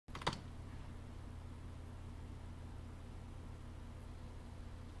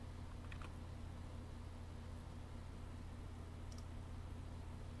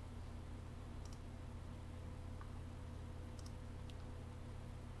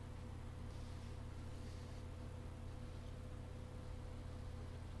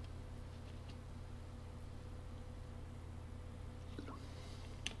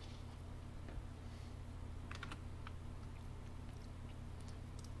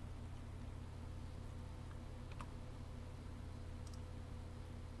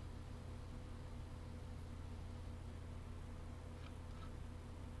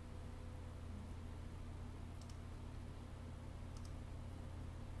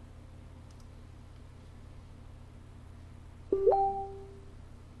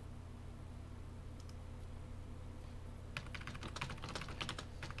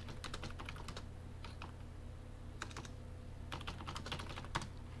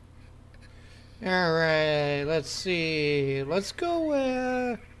Alright, let's see. Let's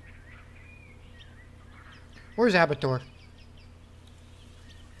go, where's Abathor?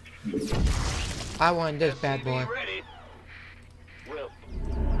 I want this bad boy.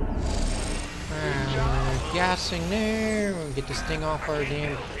 Alright, we're gassing there. We'll get this thing off our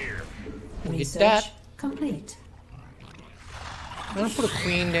damn... We'll get that. Complete. I'm gonna put a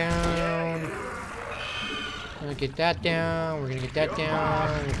queen down. We're gonna get that down. We're gonna get that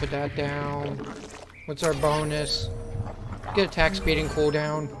down. We're gonna put that down. What's our bonus? Get attack speed and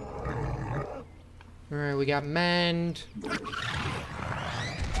cooldown. Alright, we got mend.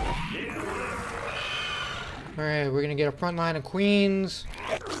 Alright, we're gonna get a front line of queens.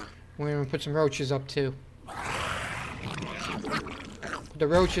 We're gonna put some roaches up too. Put the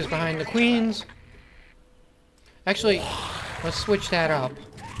roaches behind the queens. Actually, let's switch that up.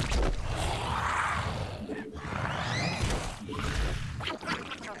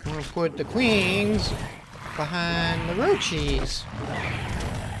 We're gonna put the queens behind the roaches.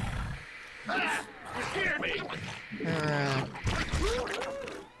 Alright.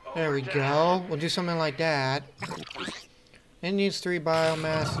 There we go. We'll do something like that. It needs 3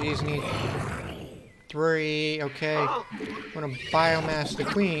 biomass. These need 3. Okay. I'm gonna biomass the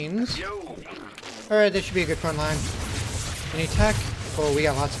queens. Alright, that should be a good front line. Any tech? Oh, we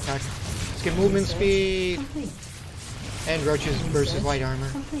got lots of tech. Let's get movement speed. And roaches versus light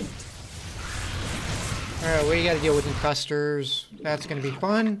armor. Alright, we gotta deal with infestors. That's gonna be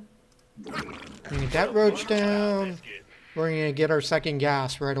fun. We're gonna get that roach down. We're gonna get our second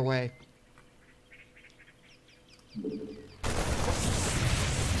gas right away.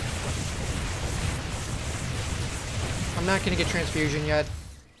 I'm not gonna get transfusion yet.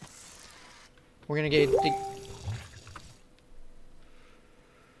 We're gonna get the...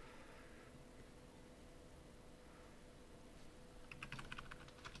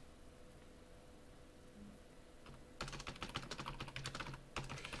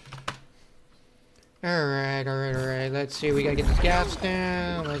 Alright. Let's see. We gotta get this gas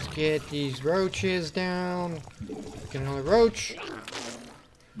down. Let's get these roaches down. Get another roach.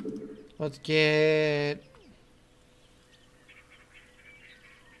 Let's get...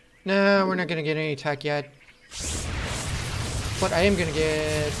 No, we're not gonna get any tech yet. But I am gonna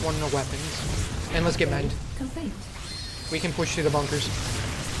get one of the weapons. And let's get mend. We can push through the bunkers.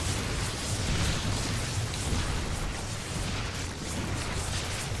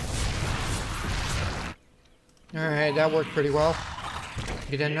 Alright, that worked pretty well.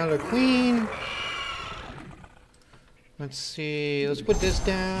 Get another queen. Let's see. Let's put this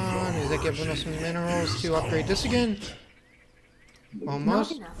down. Is that giving us some minerals to upgrade this again?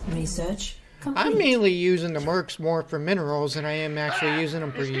 Almost. Research complete. I'm mainly using the mercs more for minerals than I am actually using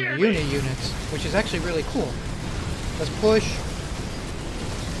them for units, which is actually really cool. Let's push.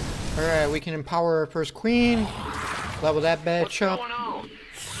 Alright, we can empower our first queen. Level that bitch up.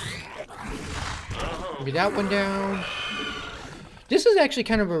 Get that one down. This is actually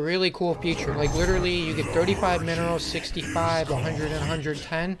kind of a really cool feature. Like, literally, you get 35 minerals, 65, 100, and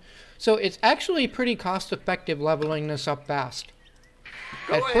 110. So it's actually pretty cost-effective leveling this up fast.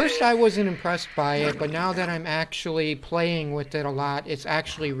 At first, I wasn't impressed by it, but now that I'm actually playing with it a lot, it's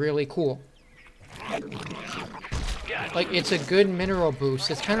actually really cool. Like, it's a good mineral boost.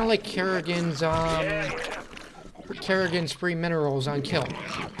 It's kind of like Kerrigan's free minerals on kill.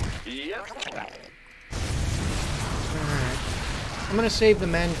 Alright. I'm gonna save the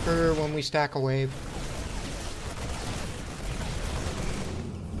men for when we stack a wave.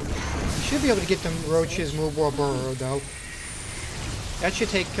 We should be able to get the roaches movable burrow, though. That should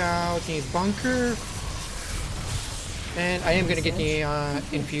take out the bunker. And I am gonna get the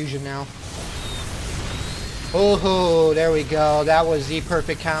infusion now. Oh, there we go. That was the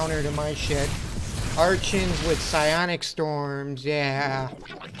perfect counter to my shit. Archons with psionic storms, yeah.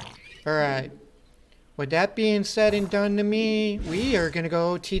 Alright. With that being said and done to me, we are gonna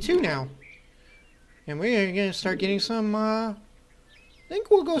go T2 now. And we are gonna start getting some, I think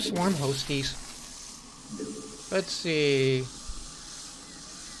we'll go swarm hosties. Let's see.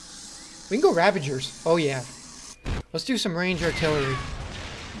 We can go Ravagers. Oh yeah. Let's do some range artillery.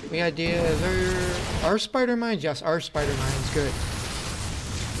 The idea is our spider mines? Yes, our spider mines. Good.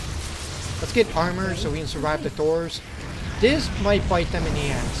 Let's get armor so we can survive the Thors. This might bite them in the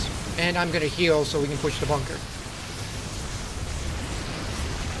ass. And I'm gonna heal so we can push the bunker.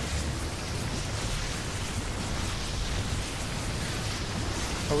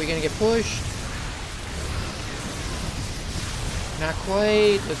 Are we gonna get pushed? Not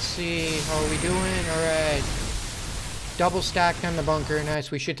quite. Let's see. How are we doing? Alright. Double stacked on the bunker. Nice.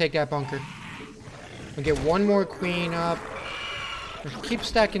 We should take that bunker. We'll get one more queen up. We'll keep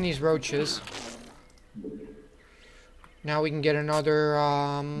stacking these roaches. Now we can get another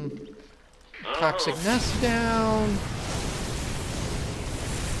toxic nest down.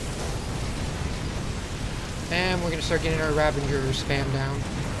 And we're going to start getting our Ravager spam down.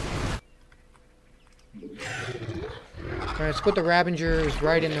 Alright, let's put the Ravagers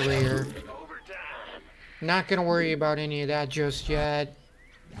right in the rear. Not going to worry about any of that just yet.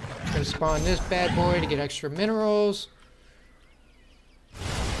 Going to spawn this bad boy to get extra minerals.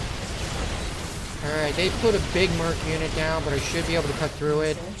 Alright, they put a big Merc unit down, but I should be able to cut through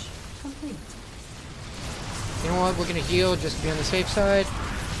it. You know what? We're going to heal just to be on the safe side.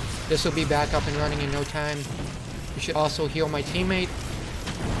 This will be back up and running in no time. We should also heal my teammate.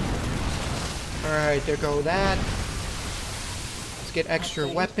 Alright, there go that. Let's get extra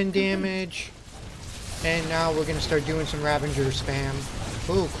weapon damage. And now we're going to start doing some Ravager spam.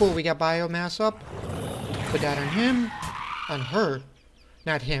 Oh, cool. We got biomass up. Put that on him. On her.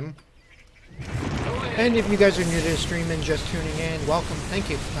 Not him. And if you guys are new to the stream and just tuning in, welcome. Thank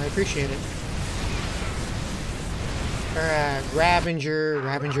you. I appreciate it. Alright,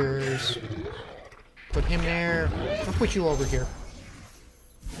 Ravagers. Put him there. I'll put you over here.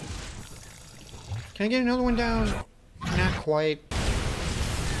 Can I get another one down? Not quite.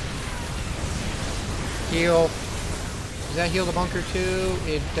 Heal. Does that heal the bunker too?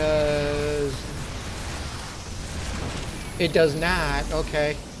 It does. It does not.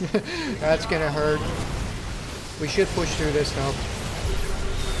 Okay. That's gonna hurt. We should push through this though.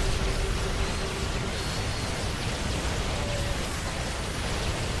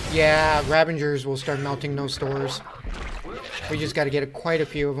 Yeah, Ravagers will start melting those stores. We just got to get quite a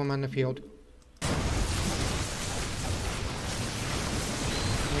few of them on the field. Let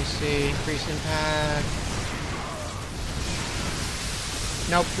me see. Increased impact.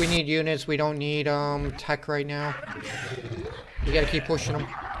 Nope, we need units. We don't need tech right now. We got to keep pushing them.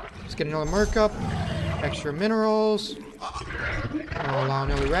 Let's get another Merc up. Extra minerals. I'll allow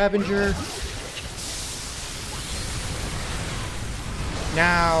another Ravager.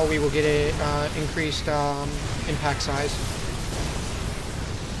 Now we will get an increased impact size.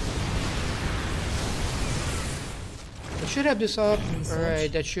 I should have this up.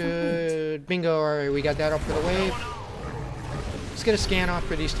 Alright, that should... Bingo, alright, we got that up for the wave. Let's get a scan off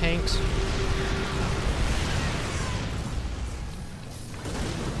for these tanks.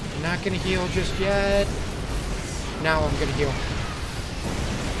 I'm not going to heal just yet. Now I'm going to heal.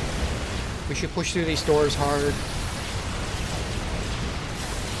 We should push through these doors hard.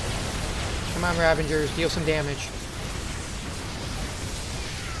 Come on, Ravagers, deal some damage.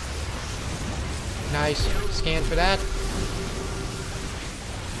 Nice. Scan for that.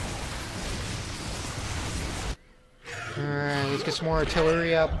 Alright, let's get some more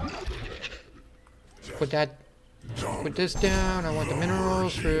artillery up. Put this down. I want the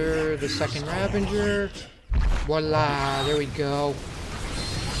minerals for the second Ravager. Voila, there we go.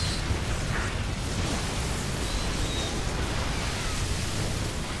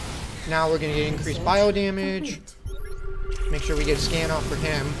 Now we're going to get increased bio damage. Make sure we get a scan off for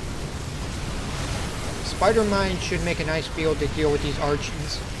him. Spider Mine should make a nice field to deal with these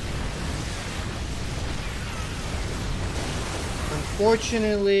Archons.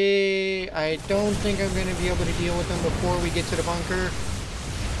 Unfortunately, I don't think I'm going to be able to deal with them before we get to the bunker.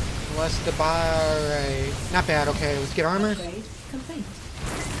 Unless the Alright. Not bad, okay, let's get armor.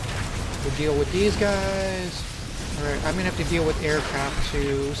 We'll deal with these guys. Alright, I'm gonna have to deal with aircraft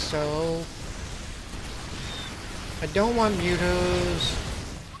too, so... I don't want mutos.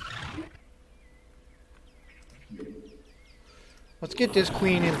 Let's get this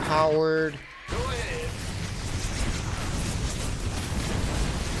queen empowered.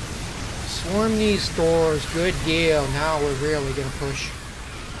 Swarm these stores, good deal. Now we're really gonna push.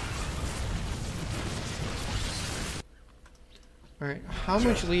 Alright, how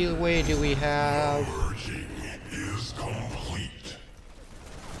much leeway do we have?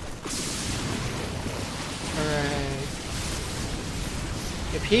 Alright.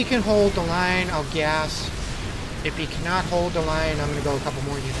 If he can hold the line, I'll gas. If he cannot hold the line, I'm going to go a couple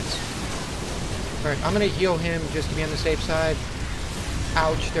more units. Alright, I'm going to heal him just to be on the safe side.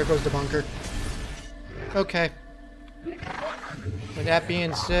 Ouch, there goes the bunker. Okay. With that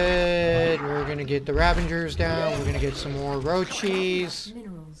being said, we're going to get the Ravagers down. We're going to get some more Roachies.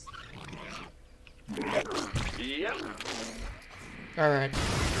 Alright.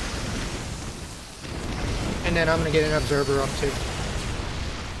 And then I'm going to get an Observer up too.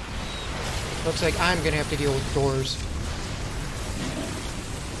 Looks like I'm going to have to deal with doors.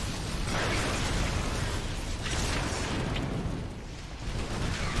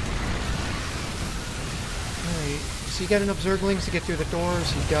 Alright. Does he got enough Zerglings to get through the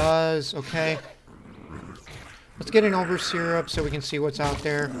doors? He does. Okay. Let's get an over syrup so we can see what's out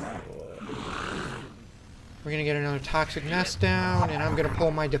there. We're gonna get another toxic nest down, and I'm gonna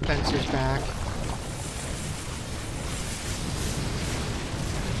pull my defenses back.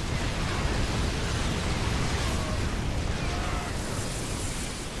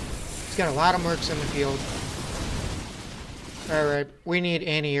 He's got a lot of mercs in the field. Alright, we need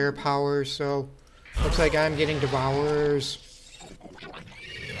anti-air power, so looks like I'm getting devourers.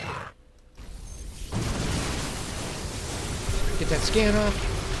 Get that scan off.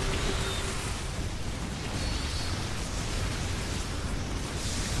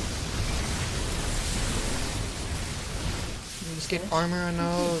 Let's get armor on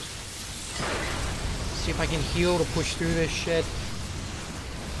those. See if I can heal to push through this shit.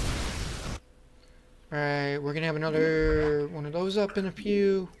 Alright, we're gonna have another one of those up in a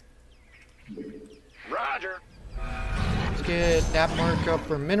few. Roger. Let's get that mark up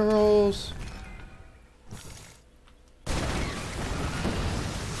for minerals.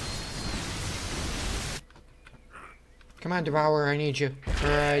 Come on, Devourer, I need you.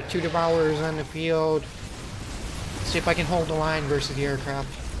 Alright, 2 Devourers on the field. Let's see if I can hold the line versus the aircraft.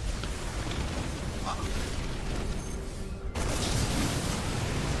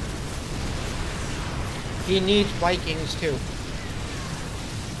 He needs Vikings, too.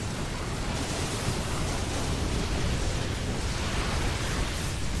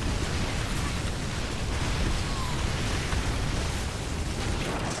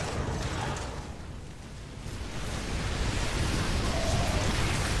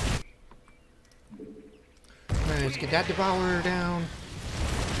 Alright, let's get that Devourer down.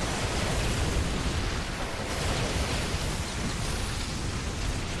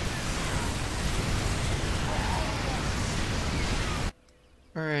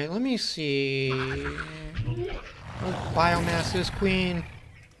 Alright, let me see. Let's biomass this queen.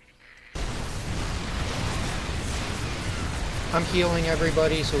 I'm healing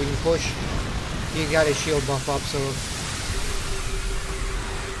everybody so we can push. He got his shield buff up, so...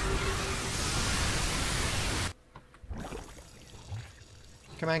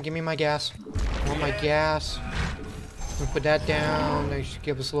 Come on, give me my gas. I want my gas. We'll put that down. They should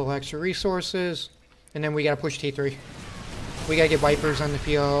give us a little extra resources. And then we gotta push T3. We gotta get Vipers on the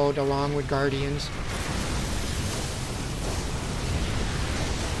field along with Guardians.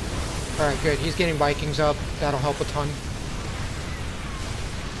 Alright, good. He's getting Vikings up. That'll help a ton.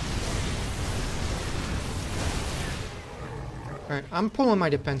 Alright, I'm pulling my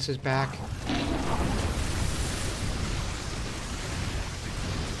defenses back.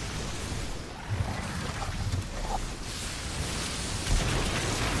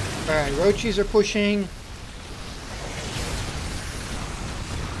 Alright, Roachies are pushing.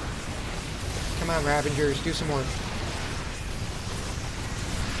 Come on, Ravengers, do some work.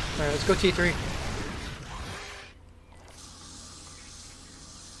 Alright, let's go T3.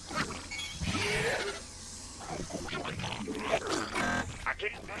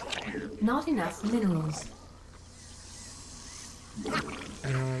 Not enough minerals.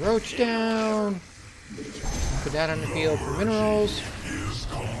 Roach down. Put that on the field for minerals.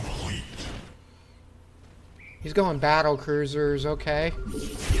 He's going battle cruisers, okay.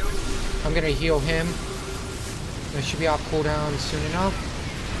 I'm gonna heal him. That should be off cooldown soon enough.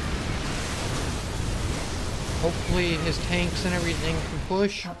 Hopefully his tanks and everything can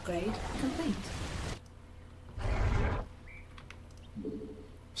push. Upgrade complete.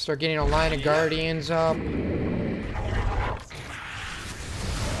 Start getting a line of Guardians up.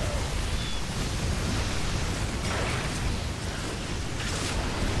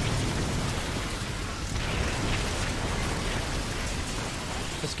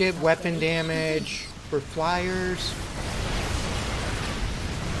 Let's get weapon damage for flyers.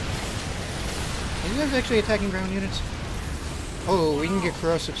 Are you guys actually attacking ground units? Oh, we can get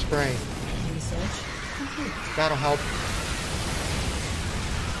corrosive spray. Research complete. That'll help.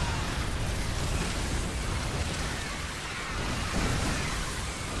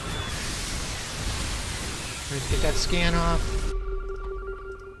 Let's get that scan off.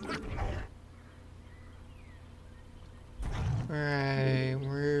 Alright,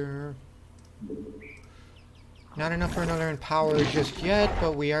 we're not enough for another Empower just yet,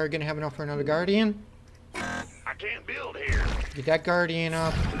 but we are gonna have enough for another Guardian. I can't build here. Get that Guardian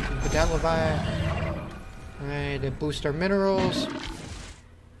up. Put that Levi. Alright, to boost our minerals.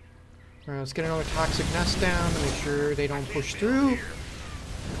 Alright, let's get another toxic nest down to make sure they don't push through.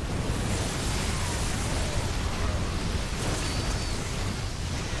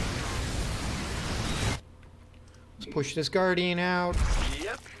 Let's push this Guardian out.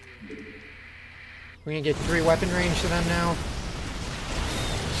 Yep. We're gonna get 3 weapon range to them now.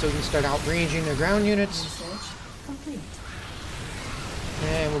 So we can start out ranging their ground units. Research complete.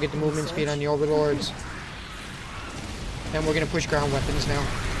 And we'll get the movement speed on the overlords. And we're gonna push ground weapons now.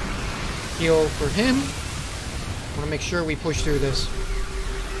 Heal for him. Want to make sure we push through this.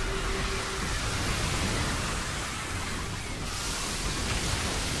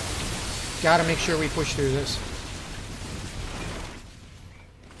 Gotta make sure we push through this.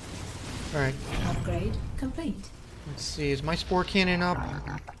 Alright. Upgrade complete. Let's see, is my spore cannon up?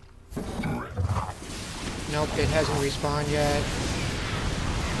 Nope, it hasn't respawned yet.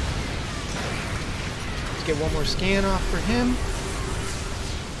 Let's get one more scan off for him.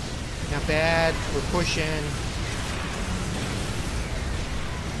 Not bad, we're pushing.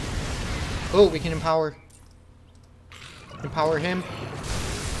 Oh, we can empower him.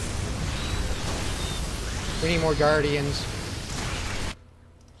 We need more guardians.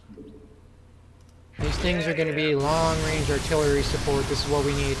 These things are going to be long-range artillery support. This is what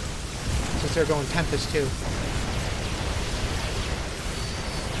we need. Since they're going Tempest too.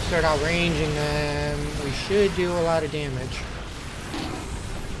 Start outranging them. We should do a lot of damage.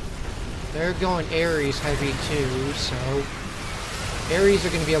 They're going Ares heavy too, so Ares are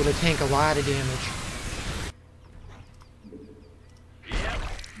going to be able to tank a lot of damage.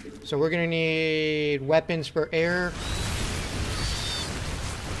 So we're going to need weapons for air.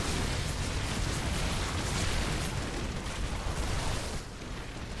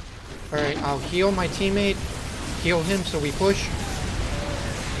 Alright, I'll heal my teammate. Heal him so we push.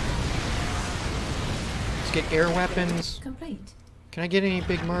 Let's get air weapons. Complete. Can I get any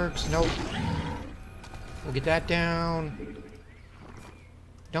big mercs? Nope. We'll get that down.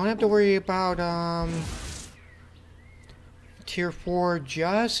 Don't have to worry about tier 4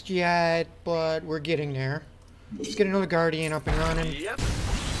 just yet, but we're getting there. Let's get another guardian up and running. Yep.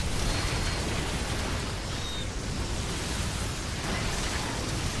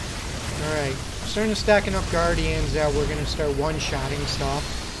 Alright, starting to stack enough guardians that we're gonna start one-shotting stuff.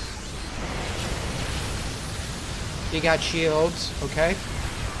 You got shields, okay.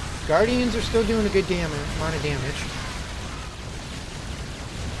 Guardians are still doing a good amount of damage.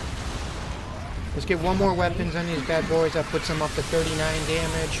 Let's get one more weapons on these bad boys. That puts them up to 39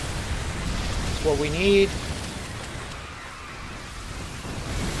 damage. That's what we need.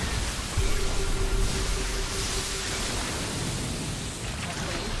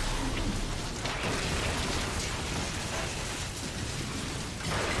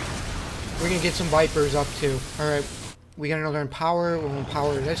 We're gonna get some Vipers up too. Alright, we got another Empower. We'll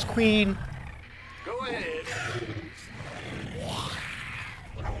empower this queen. Go ahead.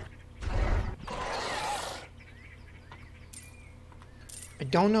 I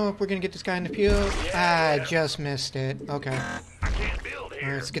don't know if we're gonna get this guy in the field. I just missed it. Okay. I can't build Alright,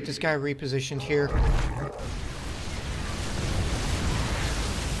 here. let's get this guy repositioned here.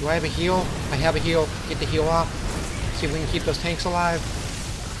 Do I have a heal? I have a heal. Get the heal off. See if we can keep those tanks alive.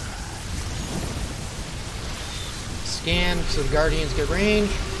 Scan so the Guardians get range.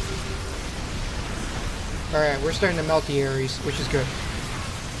 Alright, we're starting to melt the Ares, which is good.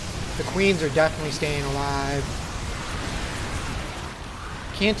 The Queens are definitely staying alive.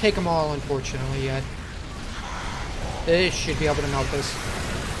 Can't take them all, unfortunately, yet. This should be able to melt this.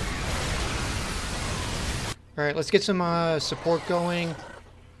 Alright, let's get some support going.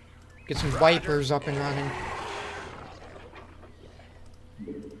 Get some Vipers up and running.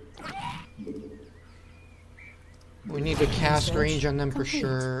 We need to cast range on them for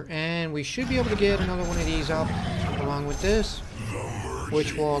sure. And we should be able to get another one of these up along with this,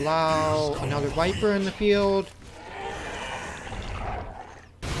 which will allow another Viper in the field.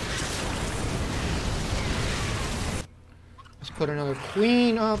 Let's put another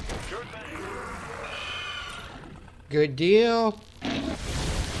Queen up. Good deal.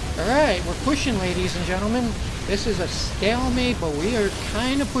 Alright, we're pushing, ladies and gentlemen. This is a stalemate, but we are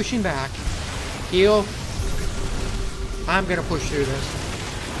kind of pushing back. Heal. I'm gonna push through this.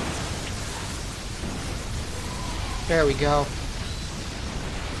 There we go.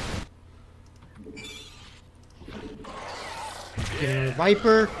 Get another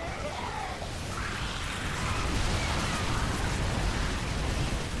Viper.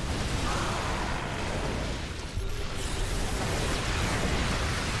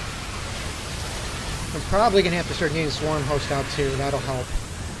 I'm probably gonna have to start getting Swarm Host out too. That'll help.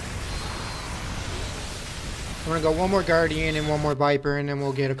 I'm gonna go one more Guardian and one more Viper, and then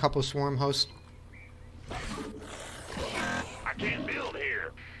we'll get a couple Swarm Hosts. I can't build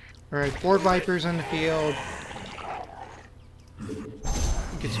here. Alright, 4 Vipers on the field.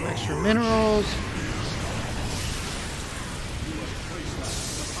 Get some extra minerals.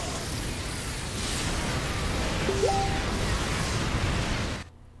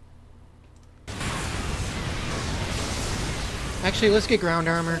 Actually, let's get ground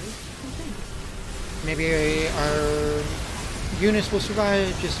armor. Maybe our units will survive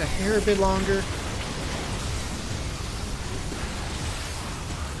just a hair bit longer.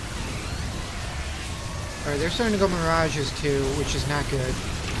 Alright, they're starting to go mirages too, which is not good.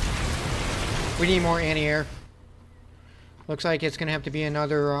 We need more anti-air. Looks like it's gonna have to be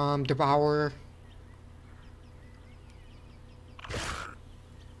another devourer.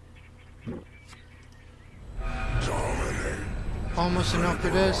 Almost enough for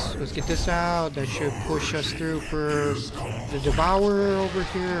this. Let's get this out. That should push us through for the devourer over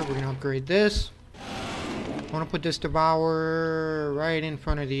here. We're gonna upgrade this. I want to put this devourer right in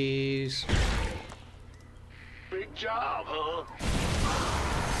front of these. Big job, huh?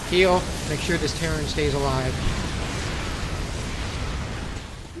 Heal. Make sure this Terran stays alive.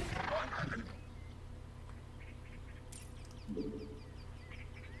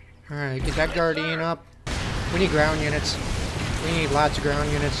 Alright, get that Guardian up. We need ground units. We need lots of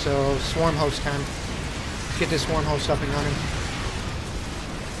ground units, so swarm host time. Let's get this swarm host up and running.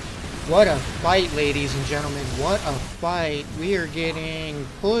 What a fight, ladies and gentlemen. What a fight. We are getting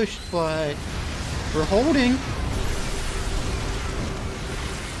pushed, but we're holding.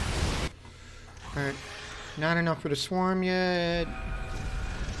 Alright. Not enough for the swarm yet.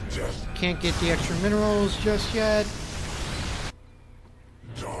 Can't get the extra minerals just yet.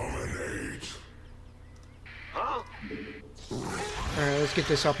 Alright, let's get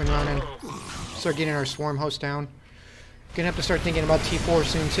this up and running. Start getting our swarm host down. Gonna have to start thinking about T4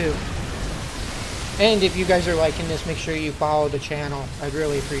 soon too. And if you guys are liking this, make sure you follow the channel. I'd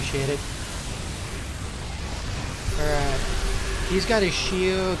really appreciate it. Alright. He's got his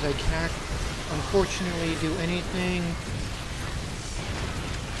shields. I cannot, unfortunately, do anything.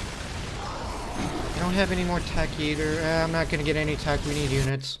 I don't have any more tech either. I'm not gonna get any tech. We need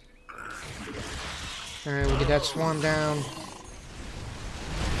units. Alright, we'll get that swarm down.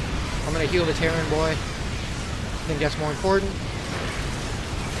 I'm gonna heal the Terran boy. I think that's more important.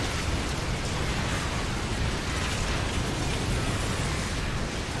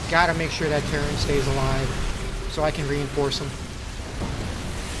 Gotta make sure that Terran stays alive so I can reinforce him.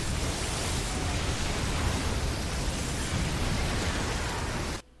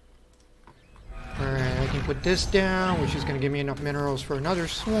 Alright, I can put this down, which is gonna give me enough minerals for another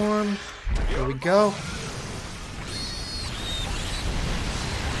swarm. There we go.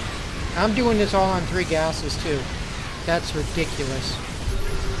 I'm doing this all on 3 gases too. That's ridiculous.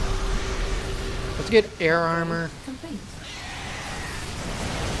 Let's get air armor.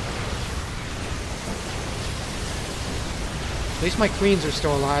 At least my queens are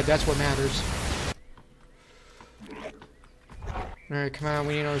still alive. That's what matters. Alright, come on.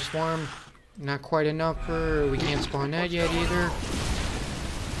 We need another swarm. Not quite enough for... We can't spawn that yet either.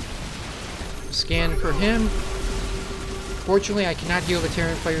 Scan for him. Fortunately, I cannot heal the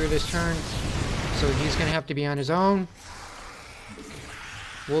Terran player this turn, so he's going to have to be on his own.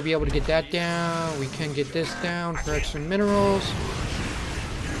 We'll be able to get that down. We can get this down for extra minerals.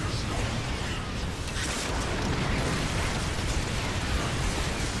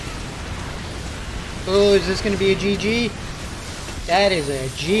 Oh, is this going to be a GG? That is a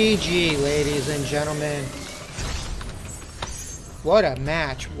GG, ladies and gentlemen. What a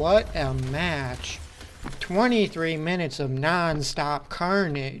match. What a match. 23 minutes of non-stop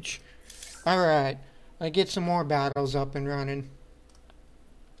carnage. Alright, let's get some more battles up and running.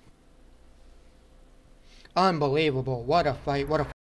 Unbelievable. What a fight. What a